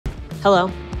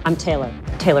Hello, I'm Taylor.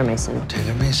 Taylor Mason.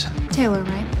 Taylor Mason. Taylor,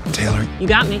 right? Taylor. You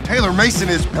got me. Taylor Mason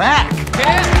is back!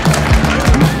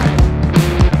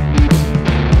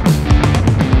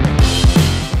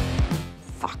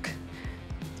 Fuck.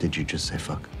 Did you just say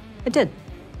fuck? I did.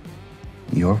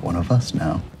 You're one of us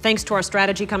now. Thanks to our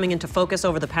strategy coming into focus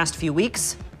over the past few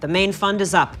weeks, the main fund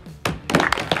is up.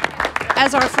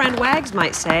 As our friend Wags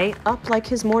might say, up like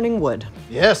his morning wood.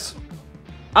 Yes.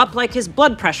 Up like his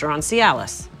blood pressure on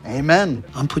Cialis. Amen.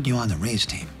 I'm putting you on the Rhoades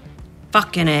team.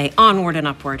 Fucking A, onward and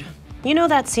upward. You know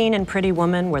that scene in Pretty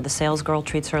Woman where the salesgirl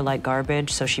treats her like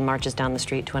garbage, so she marches down the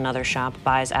street to another shop,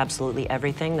 buys absolutely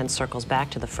everything, then circles back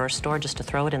to the first store just to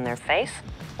throw it in their face?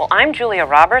 Well, I'm Julia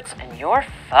Roberts, and you're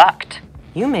fucked.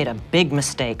 You made a big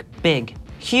mistake. Big.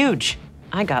 Huge.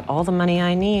 I got all the money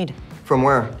I need. From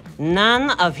where?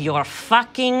 None of your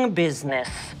fucking business.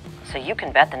 So you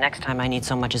can bet the next time I need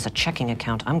so much as a checking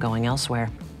account, I'm going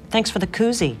elsewhere. Thanks for the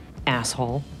koozie,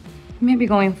 asshole. Maybe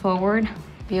going forward,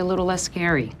 be a little less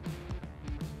scary.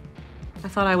 I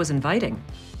thought I was inviting.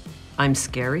 I'm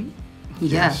scary?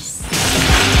 Yes.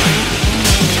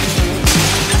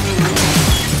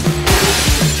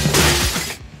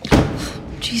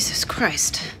 Jesus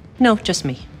Christ. No, just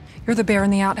me. You're the bear in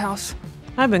the outhouse.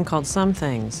 I've been called some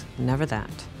things, never that.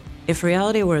 If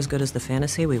reality were as good as the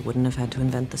fantasy, we wouldn't have had to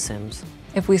invent The Sims.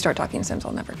 If we start talking Sims,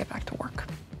 I'll never get back to work.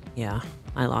 Yeah,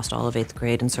 I lost all of 8th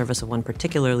grade in service of one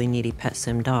particularly needy pet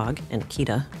sim dog,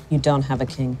 Akita. You don't have a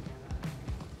king.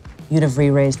 You'd have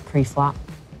re-raised pre-flop.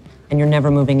 And you're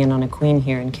never moving in on a queen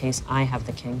here in case I have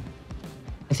the king.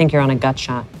 I think you're on a gut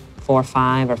shot,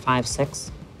 4-5 or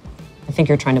 5-6. I think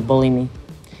you're trying to bully me.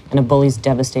 And a bully's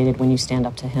devastated when you stand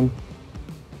up to him.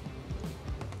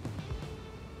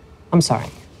 I'm sorry.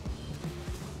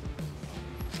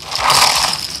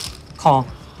 Call.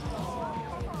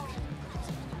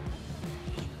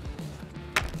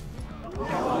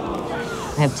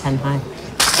 I have 10 high.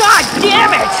 God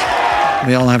damn it!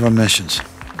 We all have our missions.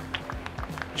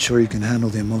 Sure you can handle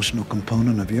the emotional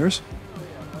component of yours?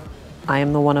 I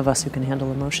am the one of us who can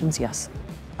handle emotions, yes.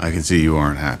 I can see you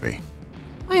aren't happy.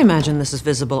 I imagine this is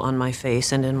visible on my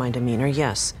face and in my demeanor,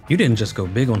 yes. You didn't just go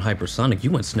big on hypersonic,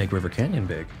 you went Snake River Canyon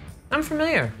big. I'm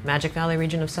familiar. Magic Valley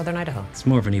region of southern Idaho. It's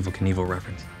more of an Evel Knievel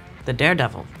reference. The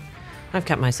Daredevil. I've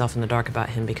kept myself in the dark about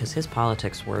him because his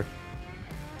politics were...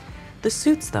 The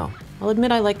suits, though. I'll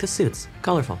admit I like the suits.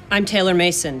 Colorful. I'm Taylor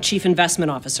Mason, Chief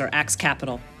Investment Officer, Axe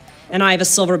Capital. And I have a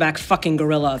silverback fucking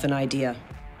gorilla of an idea.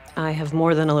 I have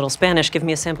more than a little Spanish. Give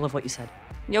me a sample of what you said.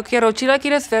 Yo quiero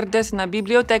chilaquiles verdes na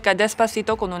biblioteca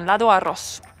despacito con un lado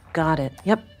arroz. Got it.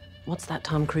 Yep. What's that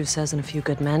Tom Cruise says in A Few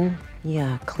Good Men?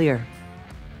 Yeah, clear.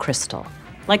 Crystal.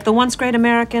 Like the once great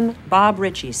American Bob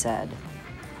Ritchie said,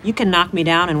 "You can knock me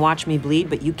down and watch me bleed,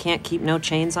 but you can't keep no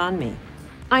chains on me."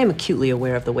 I am acutely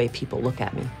aware of the way people look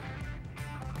at me.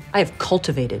 I have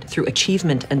cultivated, through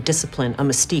achievement and discipline, a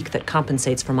mystique that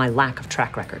compensates for my lack of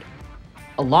track record.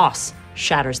 A loss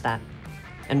shatters that,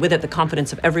 and with it the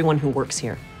confidence of everyone who works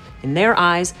here. In their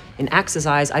eyes, in Axe's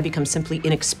eyes, I become simply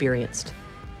inexperienced.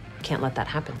 I can't let that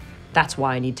happen. That's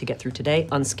why I need to get through today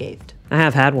unscathed. I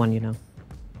have had one, you know.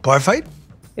 Bar fight?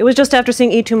 It was just after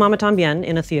seeing Y Tu Mama Tambien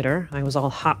in a theater. I was all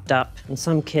hopped up, and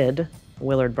some kid,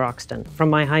 Willard Broxton,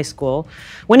 from my high school,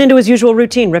 went into his usual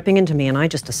routine, ripping into me, and I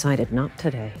just decided not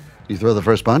today. You throw the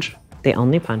first punch? The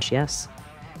only punch, yes.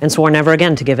 And swore never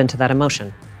again to give in to that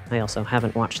emotion. I also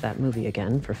haven't watched that movie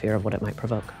again for fear of what it might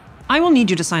provoke. I will need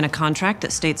you to sign a contract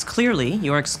that states clearly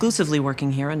you're exclusively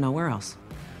working here and nowhere else.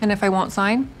 And if I won't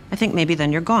sign? I think maybe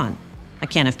then you're gone. I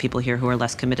can't have people here who are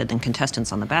less committed than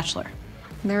contestants on The Bachelor.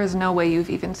 There is no way you've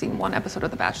even seen one episode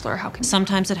of The Bachelor. How can you?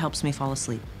 Sometimes it helps me fall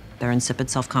asleep. Their insipid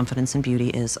self-confidence and beauty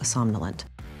is a somnolent.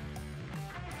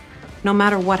 No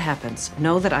matter what happens,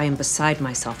 know that I am beside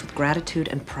myself with gratitude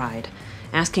and pride.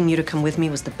 Asking you to come with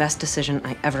me was the best decision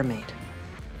I ever made.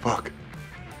 Fuck.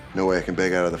 No way I can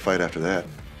beg out of the fight after that.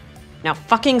 Now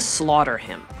fucking slaughter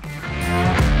him.